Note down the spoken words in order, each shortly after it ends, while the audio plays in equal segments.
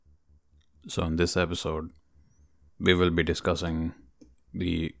So, in this episode, we will be discussing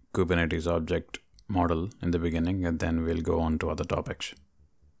the Kubernetes object model in the beginning, and then we'll go on to other topics.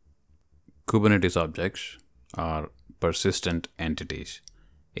 Kubernetes objects are persistent entities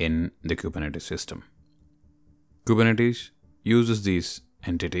in the Kubernetes system. Kubernetes uses these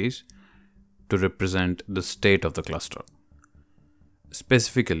entities to represent the state of the cluster.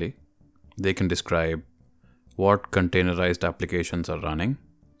 Specifically, they can describe what containerized applications are running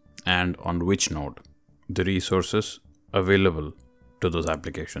and on which node, the resources available to those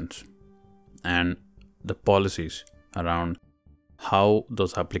applications, and the policies around how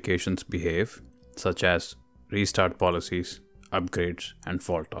those applications behave, such as restart policies, upgrades, and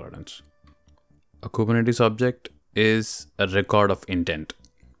fault tolerance. A Kubernetes object is a record of intent,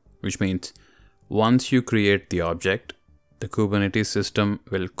 which means once you create the object, the Kubernetes system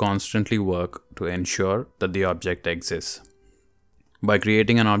will constantly work to ensure that the object exists. By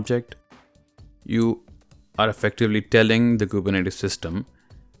creating an object, you are effectively telling the Kubernetes system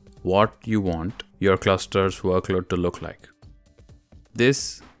what you want your cluster's workload to look like.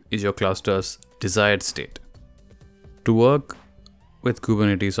 This is your cluster's desired state. To work with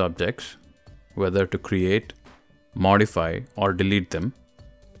Kubernetes objects, whether to create, modify, or delete them,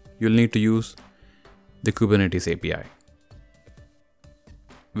 you'll need to use the Kubernetes API.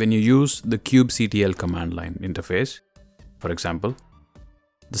 When you use the kubectl command line interface, for example,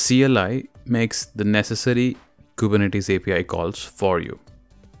 the CLI makes the necessary Kubernetes API calls for you.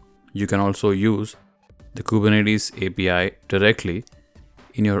 You can also use the Kubernetes API directly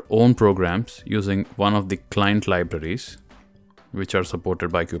in your own programs using one of the client libraries which are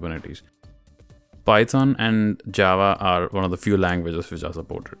supported by Kubernetes. Python and Java are one of the few languages which are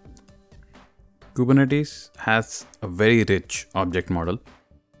supported. Kubernetes has a very rich object model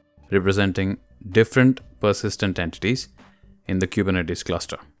representing different persistent entities in the Kubernetes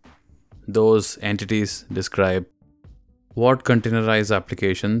cluster. Those entities describe what containerized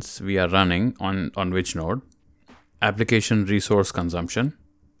applications we are running on which node, application resource consumption,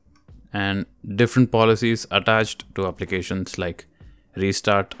 and different policies attached to applications like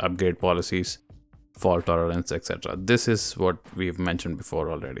restart, upgrade policies, fault tolerance, etc. This is what we've mentioned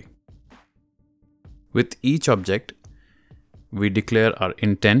before already. With each object, we declare our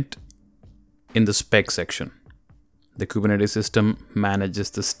intent in the spec section. The Kubernetes system manages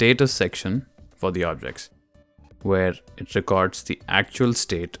the status section for the objects, where it records the actual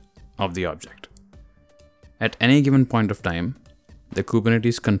state of the object. At any given point of time, the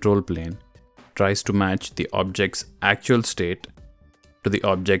Kubernetes control plane tries to match the object's actual state to the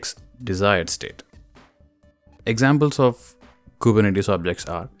object's desired state. Examples of Kubernetes objects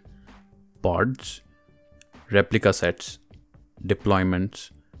are pods, replica sets,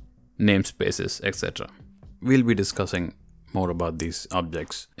 deployments, namespaces, etc. We'll be discussing more about these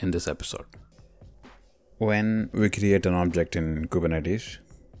objects in this episode. When we create an object in Kubernetes,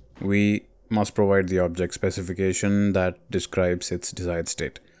 we must provide the object specification that describes its desired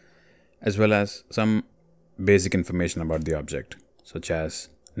state, as well as some basic information about the object, such as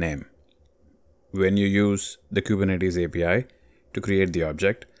name. When you use the Kubernetes API to create the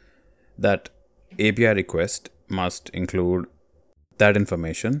object, that API request must include that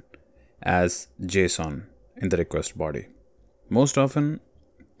information as JSON in the request body. Most often,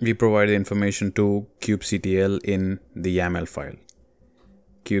 we provide the information to kubectl in the YAML file.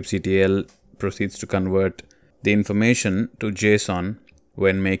 kubectl proceeds to convert the information to JSON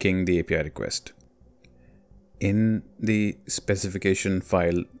when making the API request. In the specification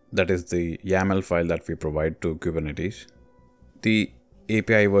file, that is the YAML file that we provide to Kubernetes, the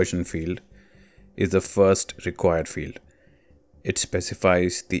API version field is the first required field. It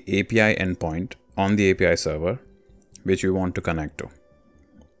specifies the API endpoint on the API server which we want to connect to.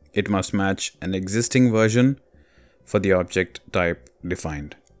 It must match an existing version for the object type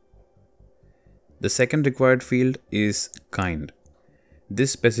defined. The second required field is kind.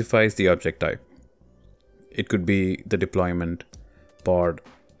 This specifies the object type. It could be the deployment, pod,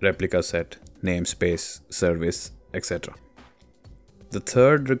 replica set, namespace, service, etc. The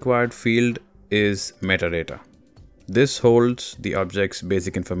third required field is metadata. This holds the object's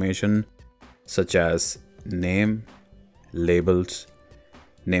basic information such as name, labels,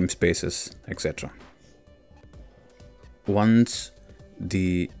 namespaces, etc. Once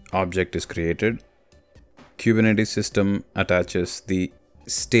the object is created, Kubernetes system attaches the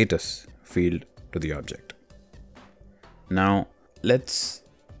status field to the object. Now, let's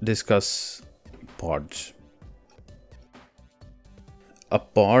discuss pods. A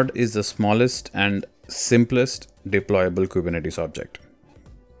pod is the smallest and simplest deployable Kubernetes object.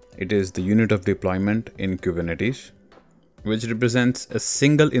 It is the unit of deployment in Kubernetes. which represents a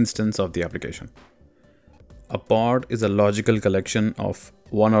single instance of the application. A pod is a logical collection of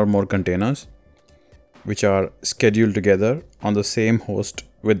one or more containers which are scheduled together on the same host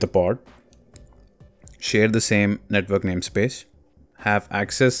with the pod, share the same network namespace, have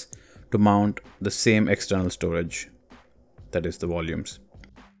access to mount the same external storage, that is the volumes.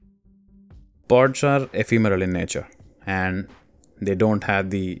 Pods are ephemeral in nature and they don't have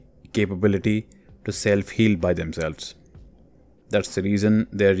the capability to self-heal by themselves. That's the reason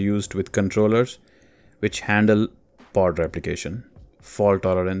they're used with controllers which handle pod replication, fault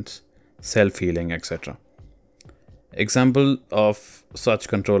tolerance, self-healing, etc. Example of such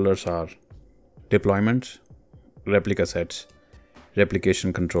controllers are deployments, replica sets,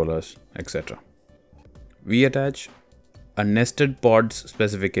 replication controllers, etc. We attach a nested pods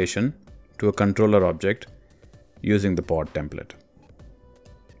specification to a controller object using the pod template.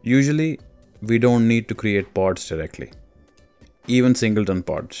 Usually, we don't need to create pods directly, even singleton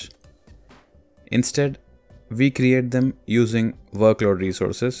pods. Instead, we create them using workload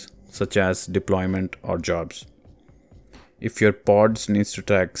resources such as deployment or jobs. If your pods needs to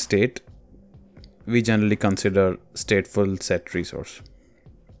track state, we generally consider stateful set resource.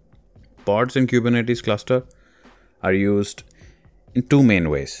 Pods in Kubernetes cluster are used in two main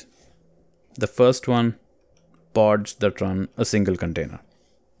ways. The first one, pods that run a single container.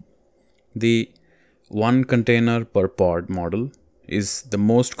 The one container per pod model is the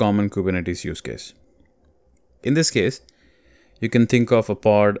most common Kubernetes use case. In this case, you can think of a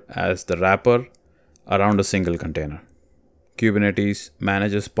pod as the wrapper around a single container. Kubernetes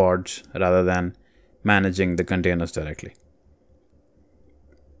manages pods rather than managing the containers directly.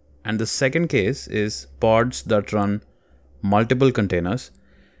 And the second case is pods that run multiple containers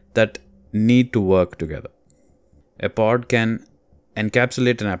that need to work together. A pod can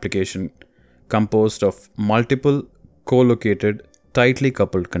encapsulate an application composed of multiple co-located, tightly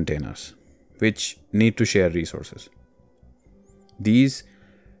coupled containers, which need to share resources. These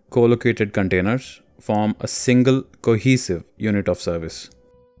co-located containers form a single cohesive unit of service.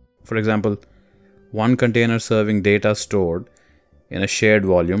 For example, one container serving data stored in a shared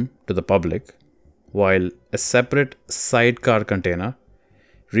volume to the public, while a separate sidecar container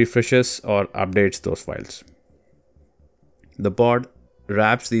refreshes or updates those files. The pod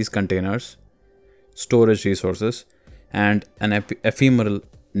wraps these containers, storage resources, and an ephemeral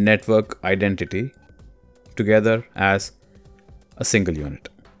network identity together as a single unit.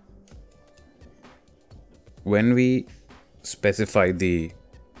 When we specify the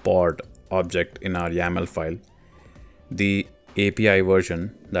pod object in our YAML file, the API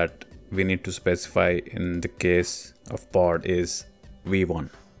version that we need to specify in the case of pod is v1.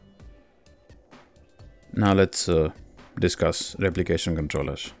 Now let's discuss replication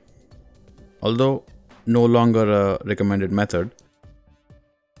controllers. Although no longer a recommended method,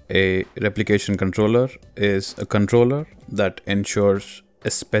 a replication controller is a controller that ensures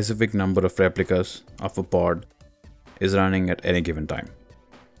a specific number of replicas of a pod is running at any given time.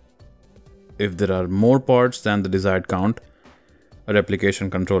 If there are more pods than the desired count, a replication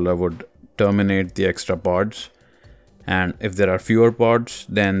controller would terminate the extra pods, and if there are fewer pods,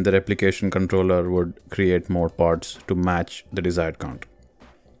 then the replication controller would create more pods to match the desired count.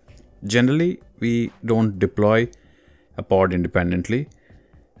 Generally, we don't deploy a pod independently,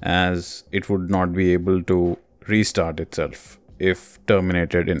 as it would not be able to restart itself if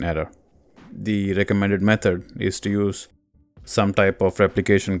terminated in error. The recommended method is to use some type of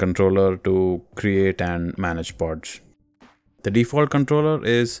replication controller to create and manage pods. The default controller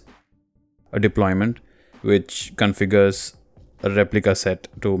is a deployment which configures a replica set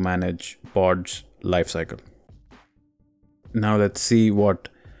to manage pods lifecycle. Now let's see what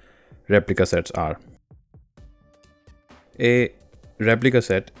replica sets are. A replica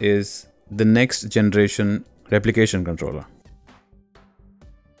set is the next generation replication controller.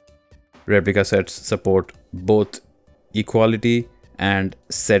 Replica sets support both equality and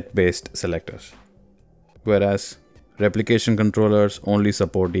set-based selectors, whereas replication controllers only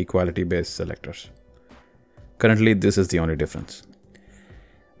support equality-based selectors. Currently, this is the only difference.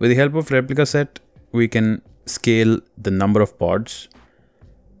 With the help of replica set, we can scale the number of pods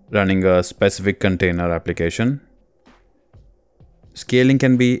running a specific container application. Scaling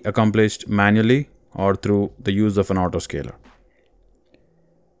can be accomplished manually or through the use of an autoscaler.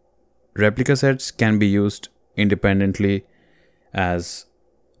 Replica sets can be used independently as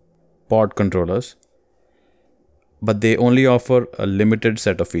pod controllers, but they only offer a limited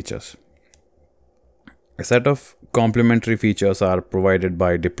set of features. A set of complementary features are provided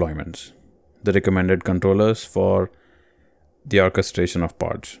by deployments, the recommended controllers for the orchestration of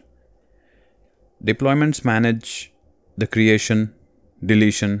pods. Deployments manage the creation,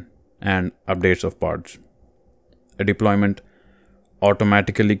 deletion, and updates of pods. A deployment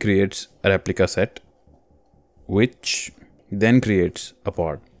automatically creates a replica set, which then creates a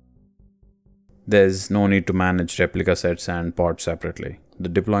pod. There's no need to manage replica sets and pods separately. The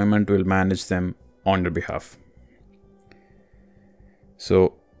deployment will manage them on your behalf.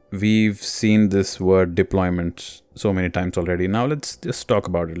 So we've seen this word deployment so many times already. Now let's just talk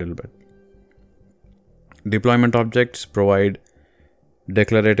about it a little bit. Deployment objects provide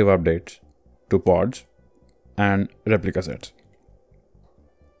declarative updates to pods and replica sets.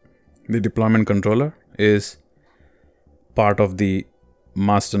 The deployment controller is part of the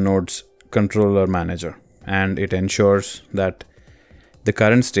master node's controller manager, and it ensures that the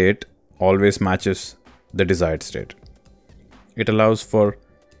current state always matches the desired state. It allows for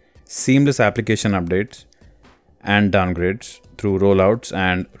seamless application updates and downgrades through rollouts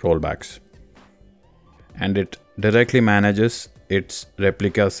and rollbacks. And it directly manages its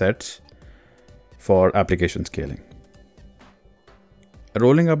replica sets for application scaling. A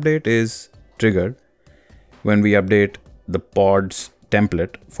rolling update is triggered when we update the pod's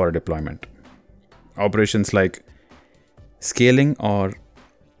template for a deployment. Operations like scaling or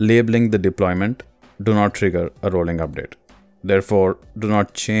labeling the deployment do not trigger a rolling update. Therefore, do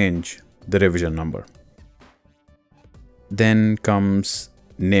not change the revision number. Then comes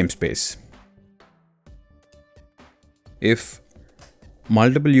namespace. If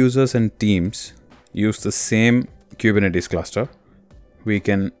multiple users and teams use the same Kubernetes cluster, we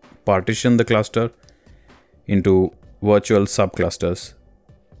can partition the cluster into virtual subclusters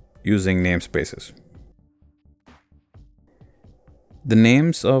using namespaces. The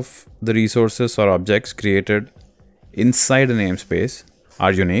names of the resources or objects created inside a namespace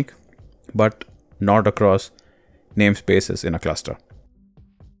are unique, but not across namespaces in a cluster.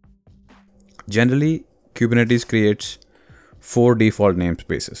 Generally, Kubernetes creates 4 default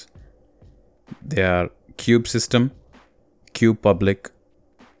namespaces. They are kube system, kube public,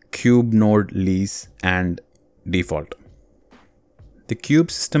 kube node lease, and default. The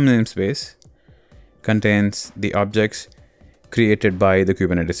kube system namespace contains the objects created by the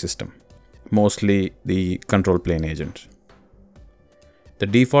Kubernetes system, mostly the control plane agents. The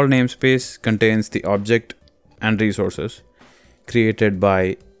default namespace contains the object and resources created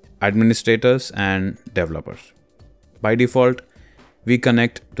by administrators and developers. By default, we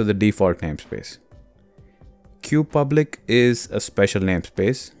connect to the default namespace. Kube public is a special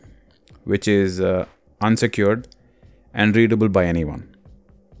namespace which is unsecured and readable by anyone.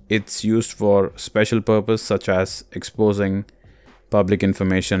 It's used for special purpose such as exposing public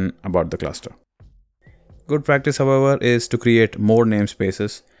information about the cluster. Good practice, however, is to create more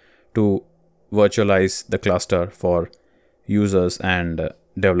namespaces to virtualize the cluster for users and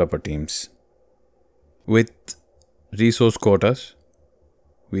developer teams. With resource quotas,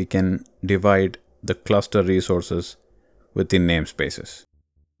 we can divide the cluster resources within namespaces.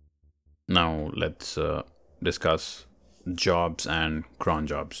 Now let's discuss jobs and cron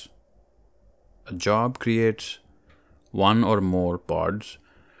jobs. A job creates one or more pods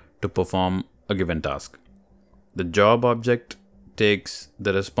to perform a given task. The job object takes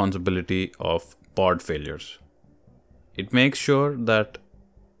the responsibility of pod failures. It makes sure that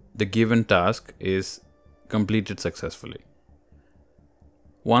the given task is completed successfully.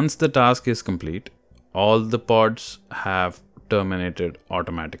 Once the task is complete, all the pods have terminated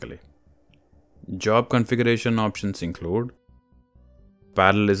automatically. Job configuration options include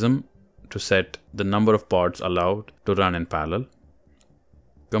parallelism to set the number of pods allowed to run in parallel,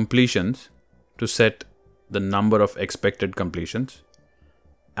 completions to set the number of expected completions,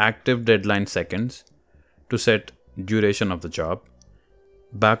 active deadline seconds to set duration of the job,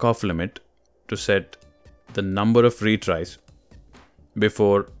 back off limit to set the number of retries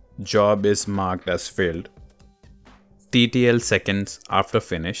before job is marked as failed, TTL seconds after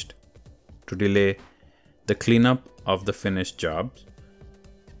finished to delay the cleanup of the finished jobs,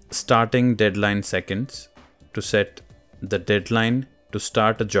 starting deadline seconds to set the deadline to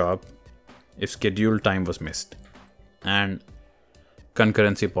start a job if scheduled time was missed, and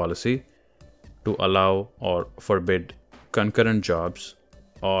concurrency policy to allow or forbid concurrent jobs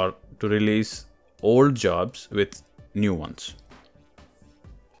or to release old jobs with new ones.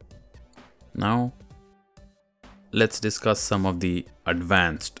 Now, let's discuss some of the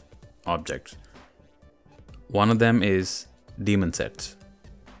advanced objects. One of them is daemon sets.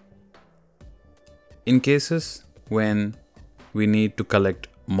 In cases when we need to collect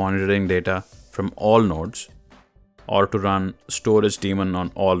monitoring data from all nodes or to run storage daemon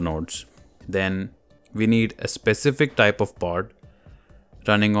on all nodes, then we need a specific type of pod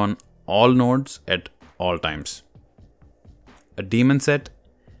running on all nodes at all times. A daemon set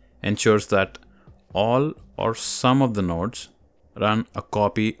ensures that all or some of the nodes run a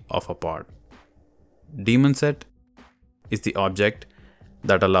copy of a pod. Daemon set is the object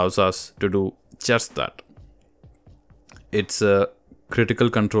that allows us to do just that. It's a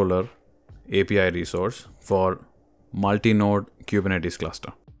critical controller API resource for multi-node Kubernetes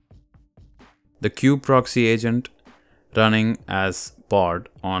cluster. The kubeproxy agent running as pod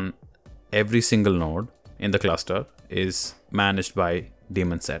on every single node in the cluster is managed by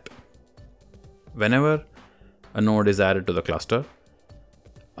daemon set. Whenever a node is added to the cluster,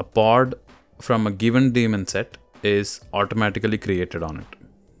 a pod from a given daemon set is automatically created on it.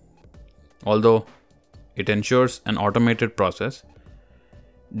 Although it ensures an automated process,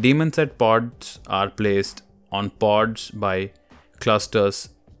 daemon set pods are placed on pods by cluster's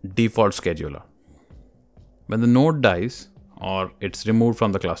default scheduler. When the node dies or it's removed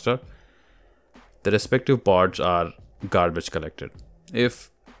from the cluster, the respective pods are garbage collected. If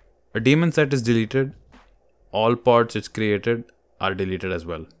a daemon set is deleted, all pods it's created are deleted as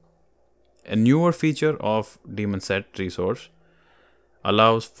well. A newer feature of daemon set resource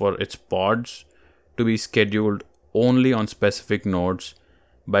allows for its pods to be scheduled only on specific nodes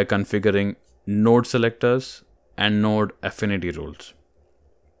by configuring node selectors and node affinity rules.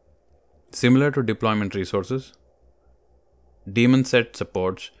 Similar to deployment resources, daemon set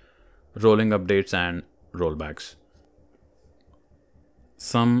supports rolling updates and rollbacks.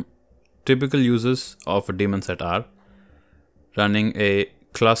 Some typical uses of a daemon set are running a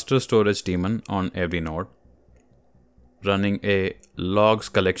cluster storage daemon on every node, running a logs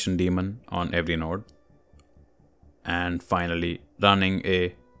collection daemon on every node, and finally running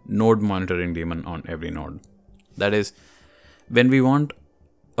a node monitoring daemon on every node. That is, when we want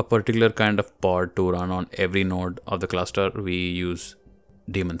a particular kind of pod to run on every node of the cluster, we use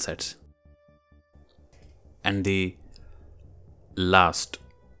daemon sets. And the last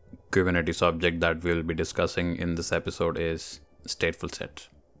Kubernetes object that we'll be discussing in this episode is stateful set.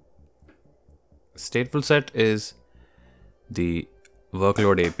 Stateful set is the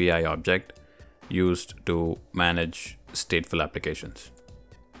workload API object used to manage stateful applications.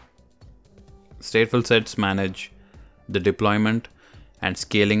 Stateful sets manage the deployment and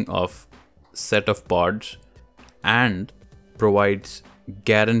scaling of set of pods and provides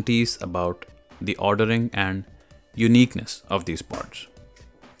guarantees about the ordering and uniqueness of these pods.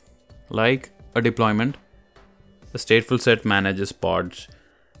 Like a deployment, a stateful set manages pods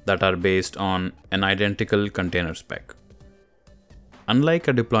that are based on an identical container spec. Unlike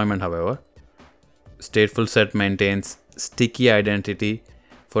a deployment, however, stateful set maintains sticky identity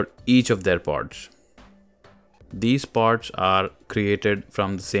for each of their pods. These pods are created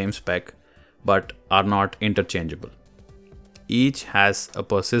from the same spec but are not interchangeable. Each has a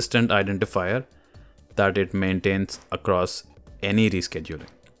persistent identifier that it maintains across any rescheduling.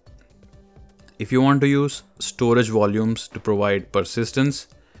 If you want to use storage volumes to provide persistence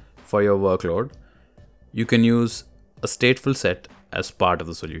for your workload, you can use a stateful set as part of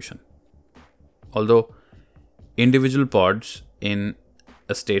the solution. Although individual pods in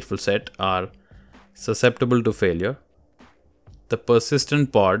a stateful set are susceptible to failure, the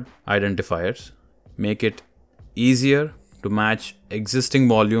persistent pod identifiers make it easier to match existing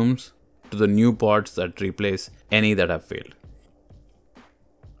volumes to the new pods that replace any that have failed.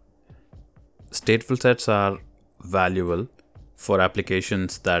 Stateful sets are valuable for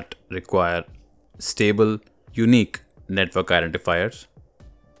applications that require stable, unique network identifiers,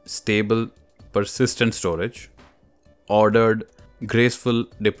 stable, persistent storage, ordered, graceful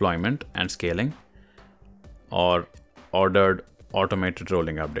deployment and scaling, or ordered, automated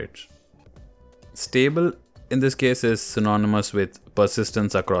rolling updates. Stable in this case is synonymous with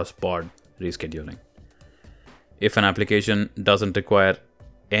persistence across pod rescheduling. If an application doesn't require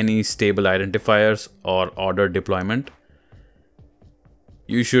any stable identifiers or ordered deployment,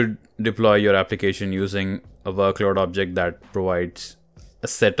 you should deploy your application using a workload object that provides a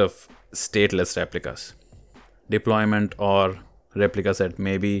set of stateless replicas. Deployment or replica set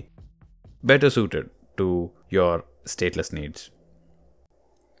may be better suited to your stateless needs.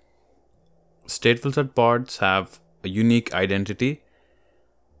 Stateful set pods have a unique identity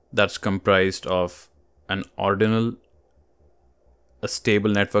that's comprised of an ordinal, a stable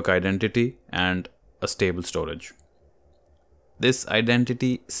network identity, and a stable storage. This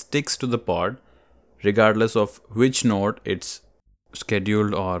identity sticks to the pod regardless of which node it's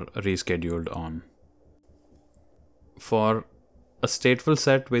scheduled or rescheduled on. For a stateful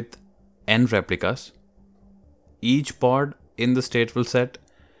set with n replicas, each pod in the stateful set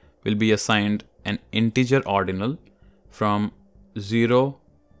will be assigned an integer ordinal from 0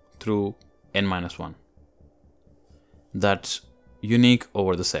 through n-1. That's unique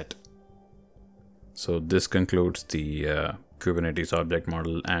over the set. So this concludes the Kubernetes object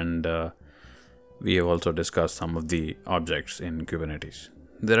model, and we have also discussed some of the objects in Kubernetes.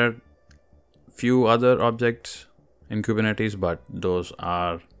 There are few other objects in Kubernetes, but those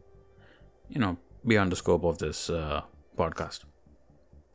are, beyond the scope of this podcast.